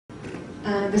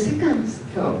The second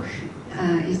talk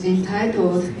is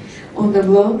entitled On the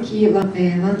Low Key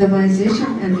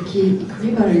Randomization and Key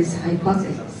Equivalence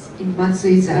Hypothesis in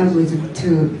Matsui's Algorithm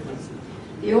 2.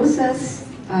 The authors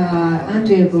are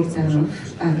André Bogdanov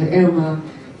and Elmar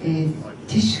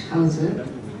Tischhauser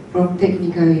from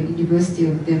Technical University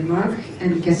of Denmark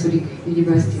and Catholic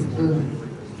University of Belgium.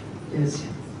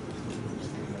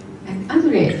 And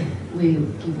André will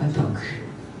give a talk.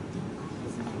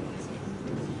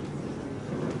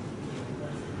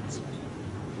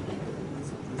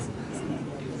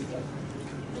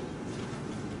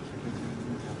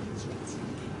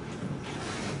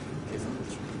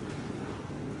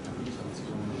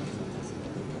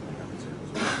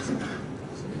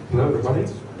 Hello everybody.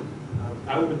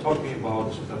 I will be talking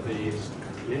about the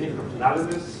linear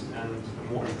analysis and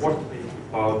more importantly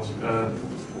about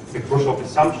the crucial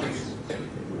assumptions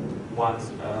one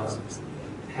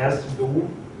has to do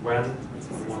when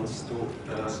one wants to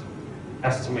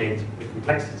estimate the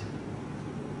complexity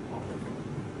of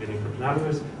linear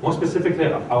analysis. More specifically,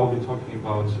 I will be talking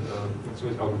about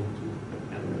Matsui's algorithm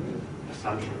 2 and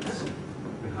assumptions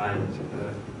behind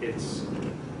its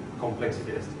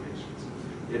complexity estimations.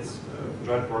 It's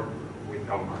joint work with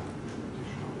Elmar.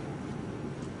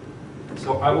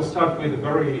 So I will start with a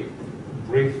very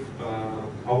brief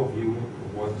overview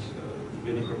of what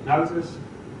linear analysis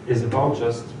is about,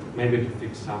 just maybe to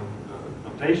fix some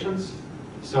notations.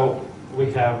 So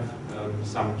we have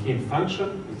some key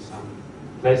function with some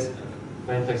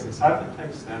plain text and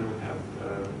ciphertext, and we have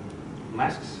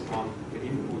masks on the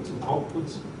inputs and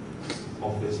outputs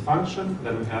of this function.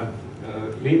 Then we have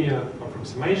linear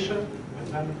approximation, and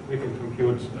then we can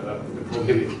compute the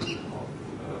probability of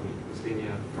this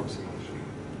linear approximation.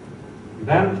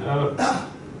 Then,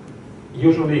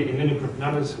 usually in linear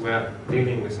analysis, we're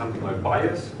dealing with something like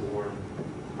bias or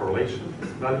correlation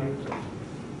value,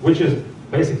 which is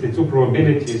basically two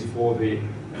probabilities for the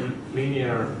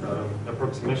linear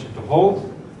approximation to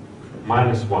hold,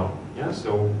 -1. Yeah,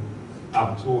 so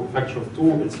up to a factor of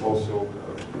 2, it's also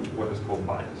what is called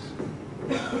bias.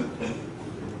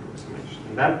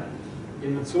 And then,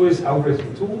 in Matsui's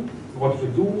algorithm 2, what we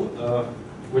do,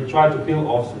 we try to peel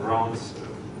off some rounds,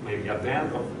 maybe at the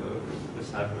end of the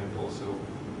cipher, maybe also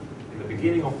in the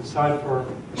beginning of the cipher,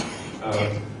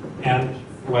 and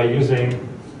we're using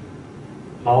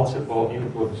multiple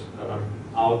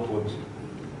input-output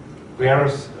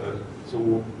pairs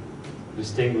to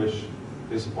distinguish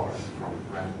this part from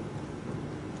random.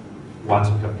 Once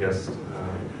we have guessed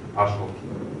partial key.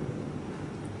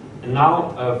 And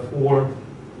now for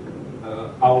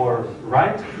our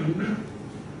right key,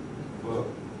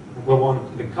 we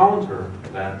want the counter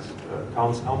that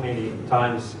counts how many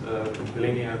times the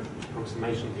linear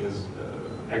approximation is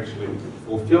actually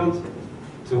fulfilled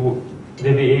to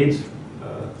deviate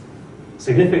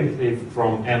significantly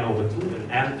from n over 2,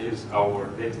 and n is our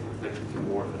data complexity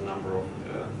for the number of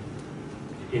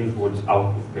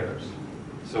input-output pairs.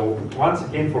 So once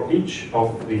again, for each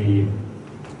of the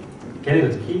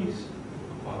candidate keys,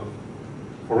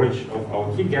 for each of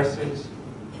our key guesses,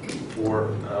 for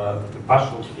the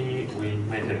partial key, we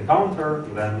maintain a counter,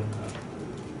 then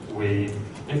we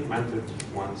increment it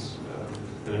once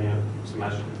the linear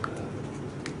approximation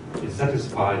is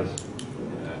satisfied,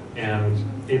 and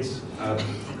it's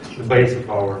the base of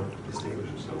our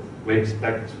distinguisher. So we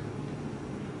expect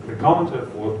the counter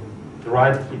for the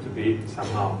right key to be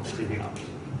somehow sticking out.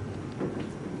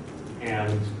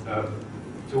 And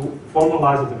to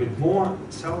formalize it a bit more,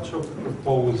 Selchuk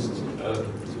proposed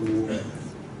to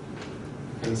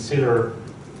consider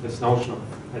this notion of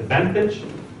advantage.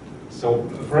 So,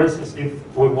 for instance, if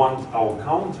we want our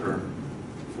counter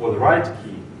for the right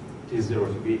key,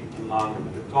 T0, to be among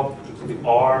the top to the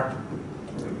R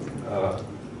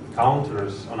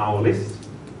counters on our list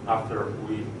after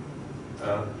we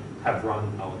have run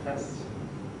our tests,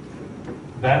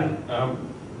 then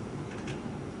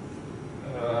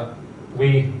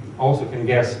we also can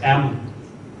guess m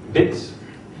bits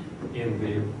in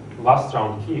the last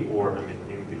round key, or I mean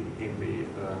in the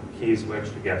keys we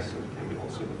actually guess. So it can be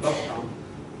also the first round.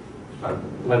 But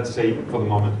let's say for the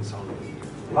moment it's only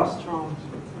the last round.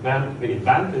 Then the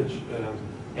advantage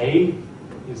A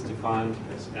is defined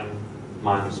as m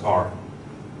minus r.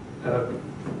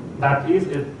 That is,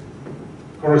 it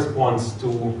corresponds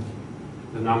to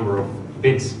the number of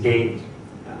bits gained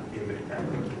in the attack.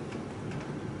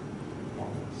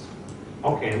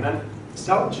 Okay, and then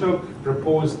Selchuk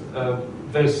proposed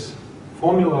this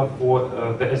formula for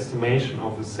the estimation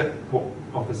of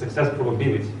the success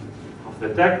probability of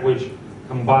the attack, which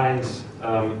combines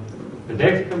the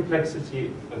data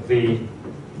complexity, the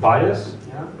bias,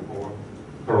 or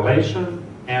correlation,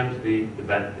 and the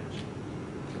advantage.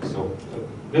 So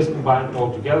this combined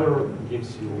all together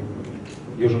gives you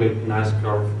usually a nice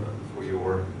curve for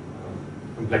your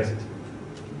complexity.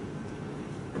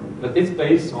 But it's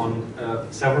based on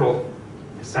several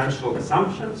essential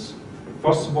assumptions.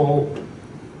 First of all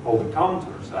the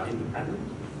counters are independent.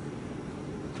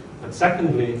 But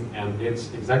secondly, and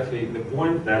it's exactly the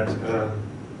point that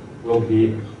we'll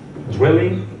be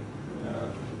drilling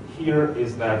here,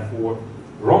 is that for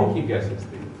wrong key guesses,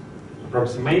 the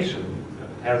approximation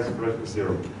has correctness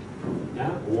 0.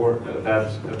 Yeah? Or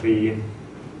that the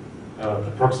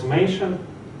approximation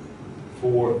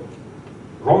for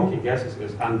wrong key guesses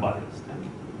is unbiased.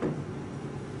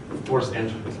 Of course,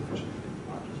 entropy is sufficiently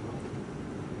large as well.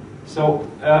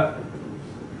 So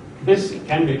this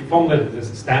can be formulated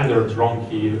as a standard wrong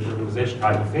key randomization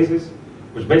hypothesis,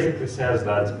 which basically says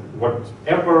that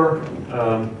whatever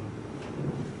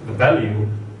the value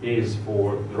is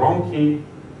for the wrong key,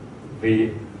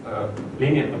 the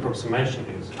linear approximation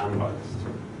is unbiased.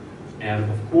 And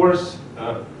of course,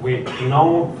 we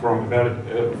know from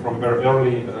very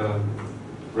early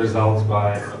results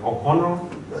by O'Connor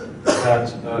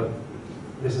that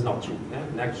this is not true. Yeah?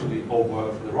 And actually,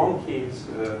 over the wrong keys,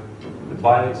 the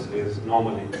bias is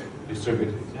normally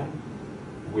distributed, yeah?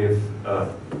 With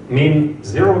mean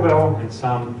 0 though and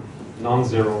some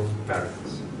non-zero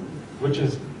variance, which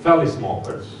is fairly small,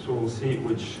 but so we'll see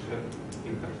which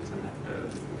impact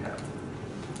it have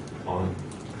on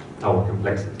our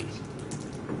complexities.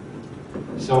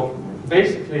 So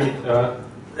basically,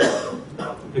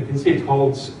 you can see it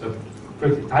holds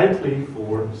pretty tightly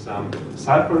for some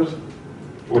ciphers.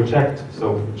 We checked,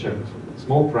 so we checked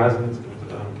small present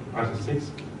present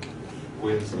 6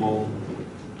 with small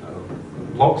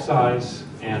block size,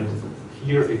 and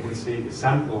here you can see a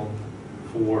sample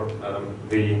for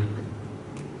the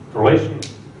correlation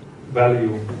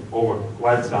value over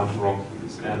quite some wrong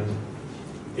keys, and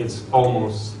it's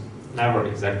almost never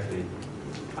exactly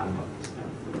unbalanced.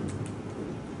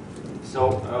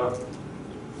 So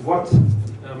what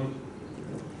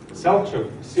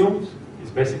Selchuk assumed is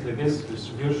basically this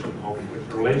distribution of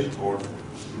correlation or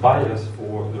bias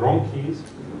for the wrong keys.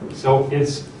 So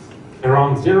it's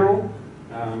around 0,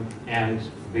 and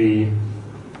the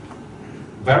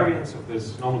variance of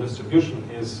this normal distribution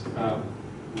is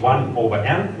 1 over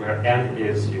n, where n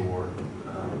is your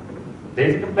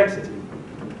data complexity,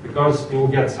 because you will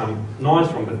get some noise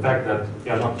from the fact that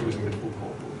you are not using the full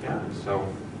code. Yeah? So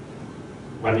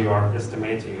when you are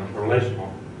estimating a correlation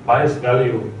or bias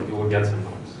value, you will get some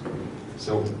noise.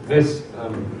 So this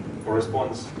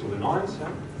corresponds to the noise,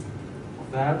 yeah,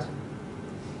 of that.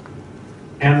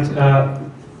 And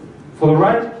for the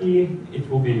right key, it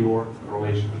will be your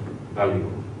correlation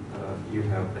value you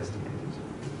have estimated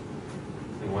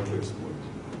and what you exploit.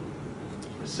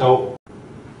 So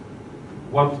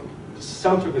what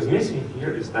Selchuk is missing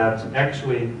here is that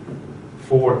actually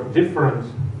for different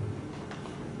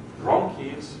wrong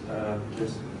keys,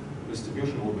 this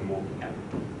distribution will be more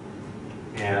mechanical.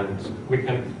 And we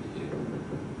can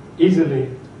easily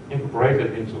incorporate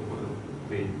it into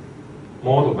the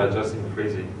model by just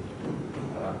increasing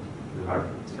the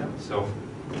variance. Yeah? So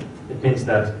it means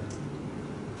that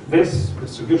this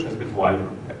distribution is a bit wider,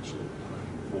 actually,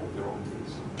 for the wrong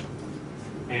keys.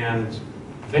 And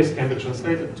this can be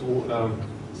translated to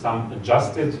some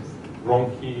adjusted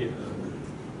wrong key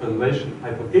correlation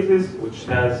hypothesis, which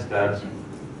says that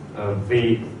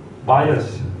the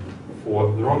bias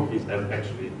for the wrong keys is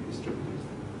actually distributed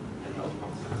and not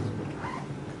constant.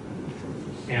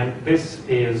 And this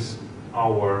is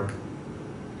our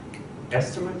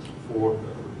estimate for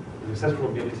the success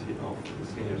probability of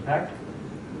this linear attack.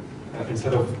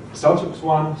 Instead of Selchuk's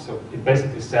one, so it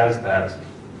basically says that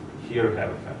here you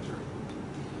have a factor.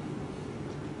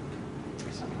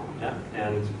 Somehow, yeah?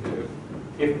 And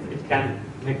if it can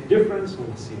make a difference,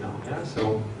 we'll see now. Yeah?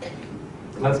 So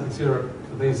let's consider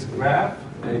this graph.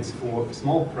 It's for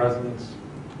small present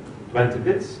 20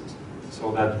 bits,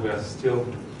 so that we are still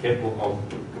capable of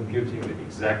computing the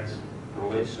exact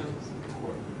correlations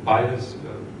or bias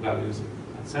values,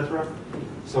 etc.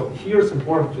 So here it's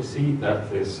important to see that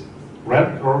this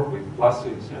red curve with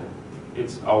pluses, yeah,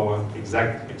 it's our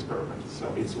exact experiment.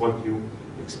 So it's what you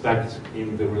expect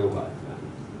in the real life.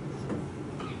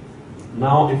 Yeah.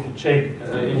 Now, if you take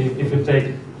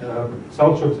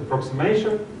Selchuk's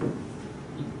approximation,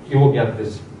 you will get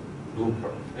this blue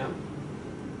curve. Yeah?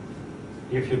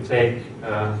 If you take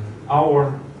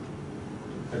our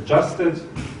adjusted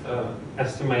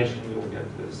estimation, you will get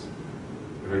this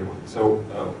green one. So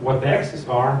what the axes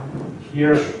are,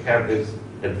 here we have this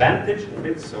advantage in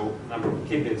bits, so number of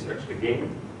key bits you actually gain,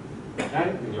 okay,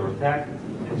 in your attack,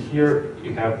 and here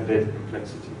you have the data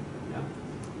complexity, yeah,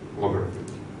 logarithm.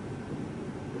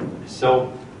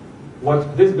 So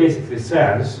what this basically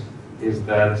says is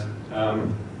that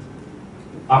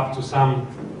up to some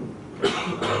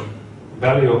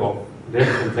value of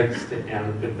data complexity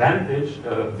and advantage,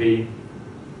 the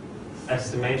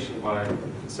estimation by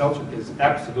Selchuk is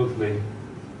absolutely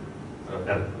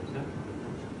adequate.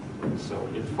 Yeah? So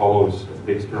it follows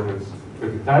the experiments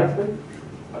pretty tightly,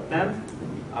 but then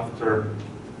after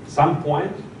some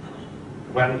point,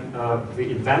 when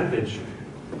the advantage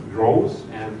grows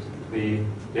and the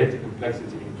data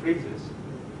complexity increases,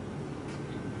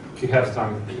 you have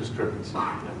some discrepancy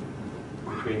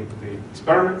between the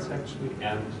experiments actually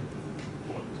and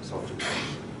what Selchuk.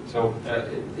 So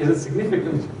is it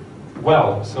significant?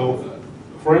 Well, so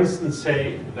for instance,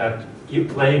 say that you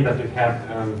claim that you have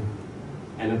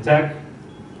an attack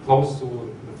close to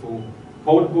the full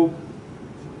code book,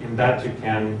 in that you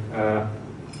can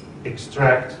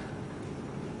extract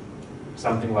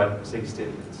something like 6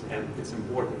 digits, and it's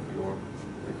important for your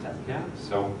attack. Yeah.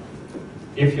 So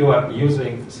if you are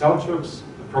using Selchuk's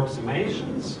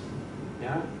approximations,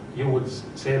 yeah, you would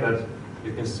say that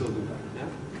you can still do that. Yeah.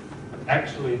 But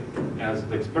actually, as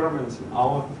the experiments in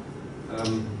our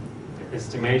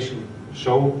estimation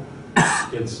show,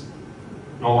 it's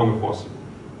no longer possible.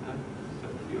 Yeah. So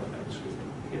you actually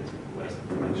get less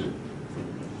information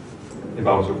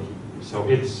about your key. So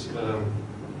it's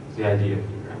the idea here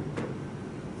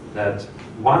that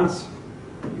once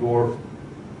your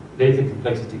data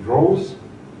complexity grows,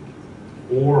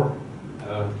 or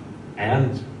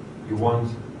and you want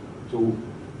to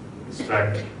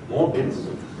extract more bits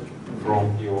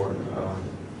from your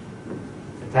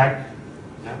attack,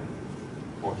 yeah,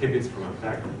 or key bits from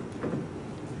attack,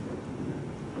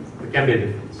 there can be a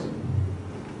difference.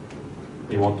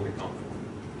 You want to account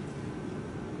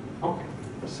for. Okay,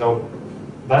 so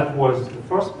that was the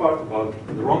first part about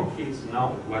the wrong keys.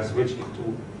 Now we're switching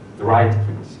to the right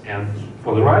keys. And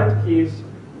for the right keys,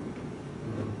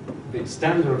 the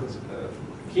standard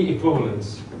key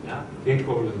equivalence, yeah, key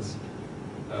equivalence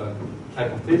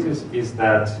hypothesis is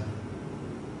that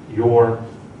your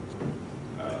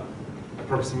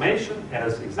approximation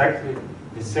has exactly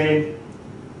the same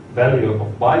value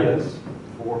of bias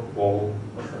for all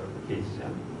keys, yeah,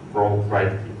 for all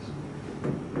right keys.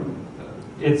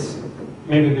 It's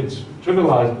maybe a bit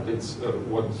trivialized, but it's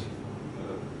what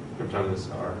cryptanalysts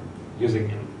are using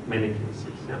in many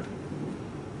cases. Yeah?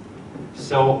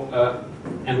 So,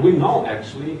 and we know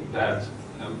actually that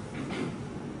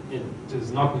it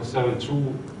is not necessarily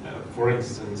true, for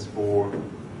instance, for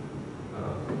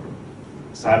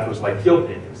ciphers like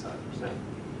field-painting ciphers, yeah?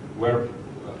 Where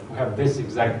we have this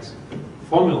exact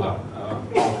formula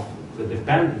of the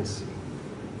dependency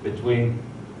between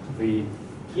the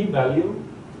key value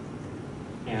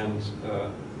and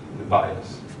the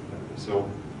bias. So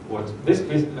what this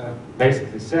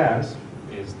basically says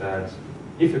is that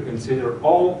if you consider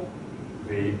all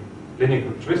the linear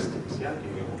characteristics, yeah,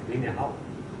 in your linear algebra,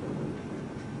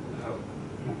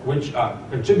 which are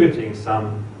contributing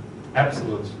some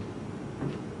absolute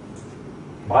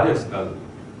bias value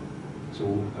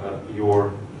to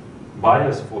your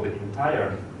bias for the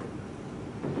entire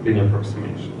linear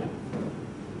approximation, yeah,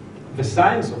 the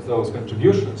signs of those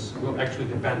contributions will actually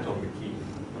depend on the key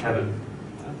heavily.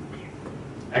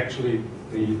 Actually,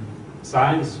 the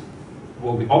signs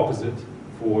will be opposite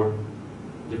for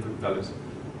different values.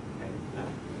 Okay. Yeah.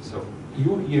 So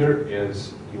U here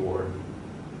is your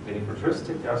linear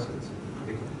characteristic, yes, it's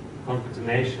the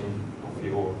concatenation of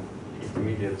your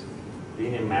intermediate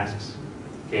linear masks.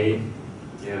 K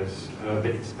is the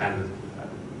expanded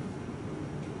value.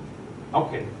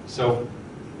 Okay, so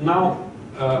now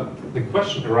the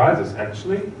question arises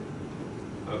actually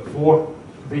for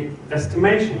the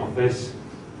estimation of this,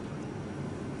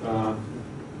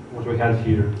 what we have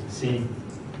here, C0,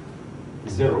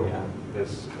 yeah,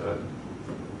 this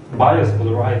bias for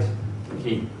the right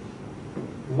key.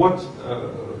 What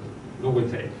do we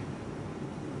take?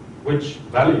 Which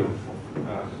value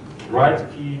of right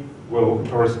key will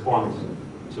correspond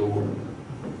to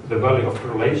the value of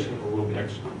correlation we will be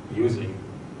actually using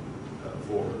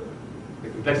for the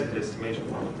complexity estimation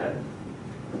from attack?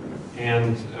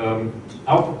 And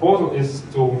our proposal is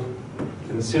to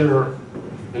consider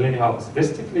the linear algebra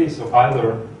statistically, so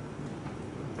either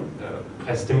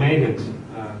estimate it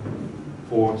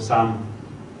for some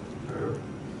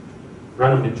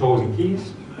randomly chosen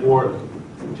keys, or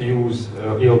to use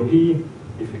ELP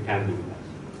if you can do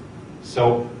that.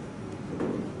 So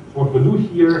what we do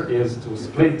here is to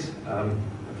split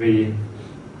the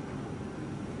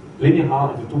linear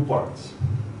algebra into two parts.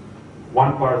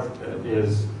 one part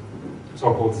is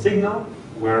so-called signal,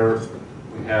 where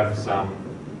we have some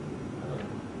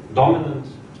dominant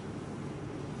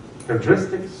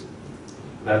characteristics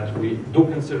that we do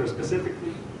consider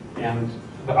specifically, and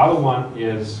the other one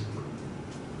is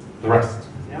the rest.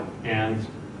 Yeah? And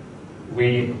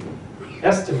we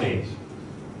estimate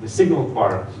the signal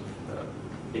part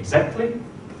exactly,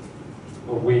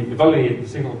 or we evaluate the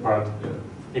signal part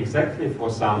exactly for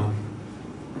some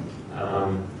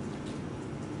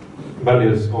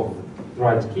values of the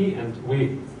right key, and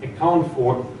we account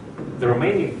for the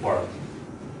remaining part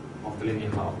of the linear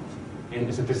hull in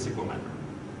a statistical manner,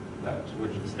 that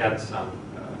which is add some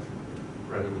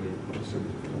randomly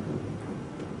distributed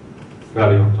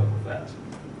value on top of that.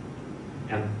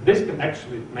 And this can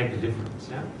actually make a difference,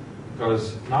 yeah?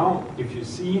 Because now if you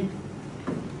see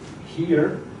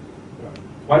here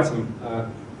quite some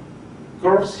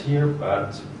curves here,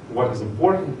 but what is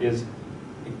important is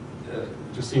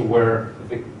to see where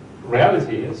the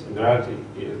reality is, and the reality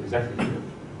is exactly here,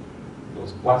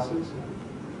 those pluses.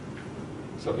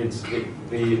 So it's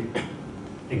the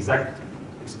exact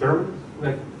experiment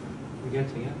we're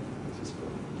getting at.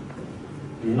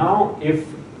 Now, if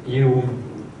you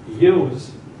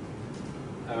use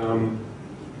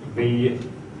the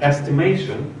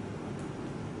estimation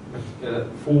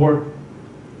for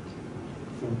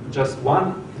just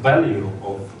one value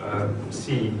of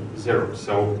C0,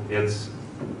 so it's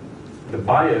the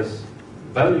bias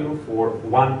value for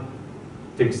one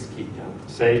fixed key. Yeah?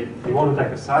 Say you want to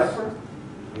take a cipher,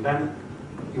 and then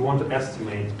you want to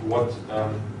estimate what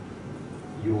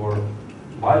your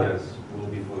bias will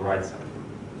be for the right cipher.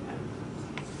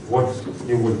 What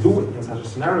you would do in such a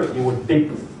scenario, you would take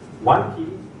one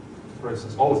key, for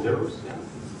instance, all zeros, yeah,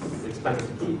 the expanded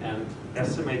key, and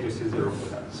estimate your C0 for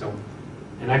that. So,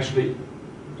 and actually,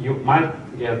 you might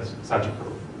get such a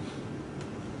curve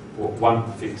for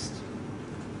one fixed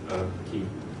key.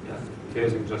 Yeah. If you're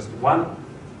using just one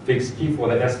fixed key for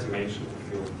the estimation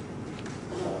of your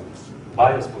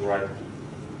bias for the right key,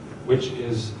 which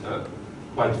is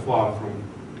quite far from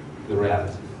the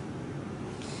reality.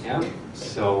 Yeah.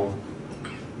 So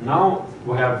now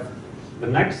we have the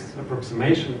next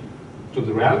approximation to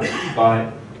the reality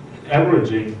by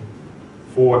averaging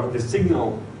for the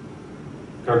signal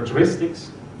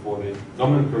characteristics, for the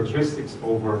dominant characteristics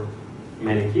over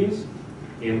many keys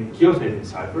in key alternating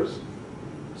ciphers,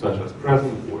 such as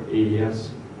present or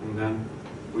AES, and then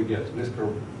we get this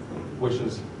curve, which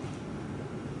is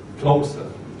closer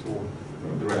to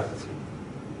the reality.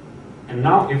 And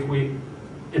now if we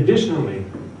additionally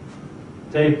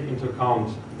take into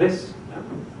account this,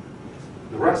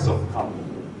 the rest of the hull,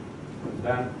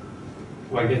 then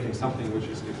we're getting something which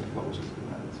is even closer to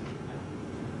reality.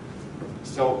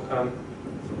 So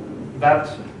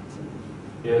that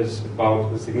is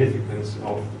about the significance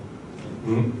of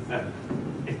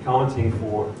accounting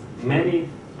for many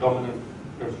dominant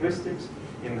characteristics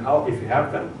in hull, if you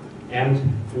have them, and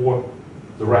for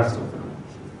the rest of them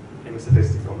in a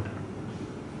statistical manner.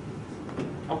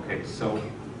 Okay, so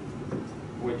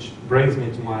which brings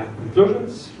me to my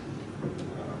conclusions.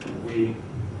 We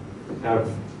have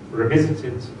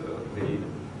revisited the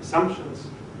assumptions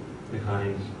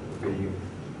behind the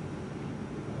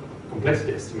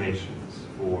complexity estimations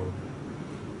for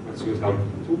Matsui's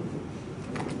algorithm 2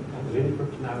 and the linear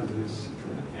cryptanalysis,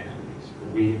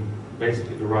 and we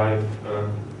basically derive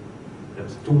at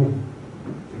two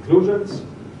conclusions.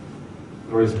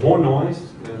 There is more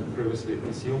noise than previously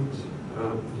assumed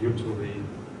due to the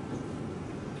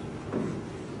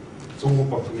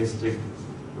too optimistic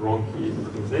wrong key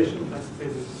randomization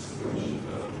hypothesis, which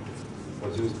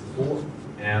was used before.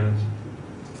 And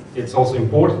it's also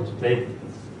important to take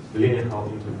the linear hull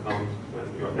into account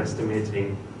when you're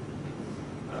estimating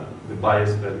the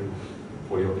bias value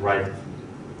for your right.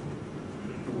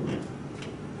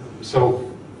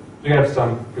 So we have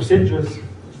some procedures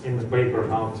in the paper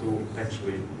how to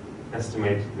actually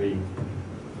estimate the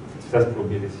success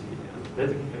probability and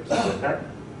predicate of attack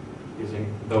using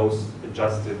those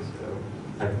adjusted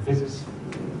hypotheses.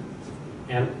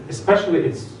 And especially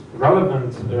it's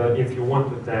relevant if you want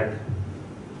to attack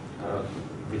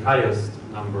the highest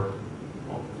number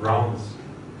of rounds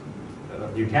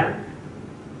you can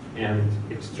and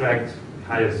extract the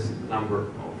highest number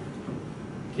of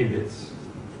qubits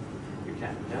you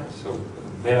can. Yeah? So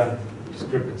their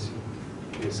discrepancy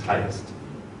is highest.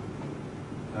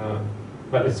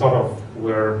 But it's sort of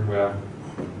where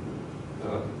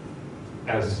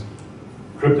as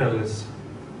cryptanalysts,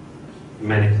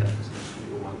 many attacks,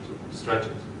 you want to stretch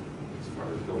it as far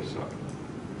as it goes. So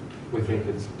we think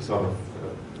it's sort of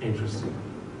interesting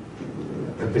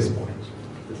at this point,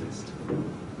 at least.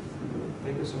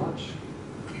 Thank you so much.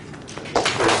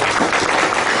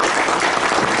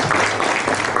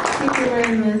 Thank you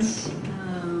very much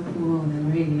for the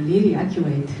really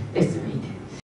accurate estimate.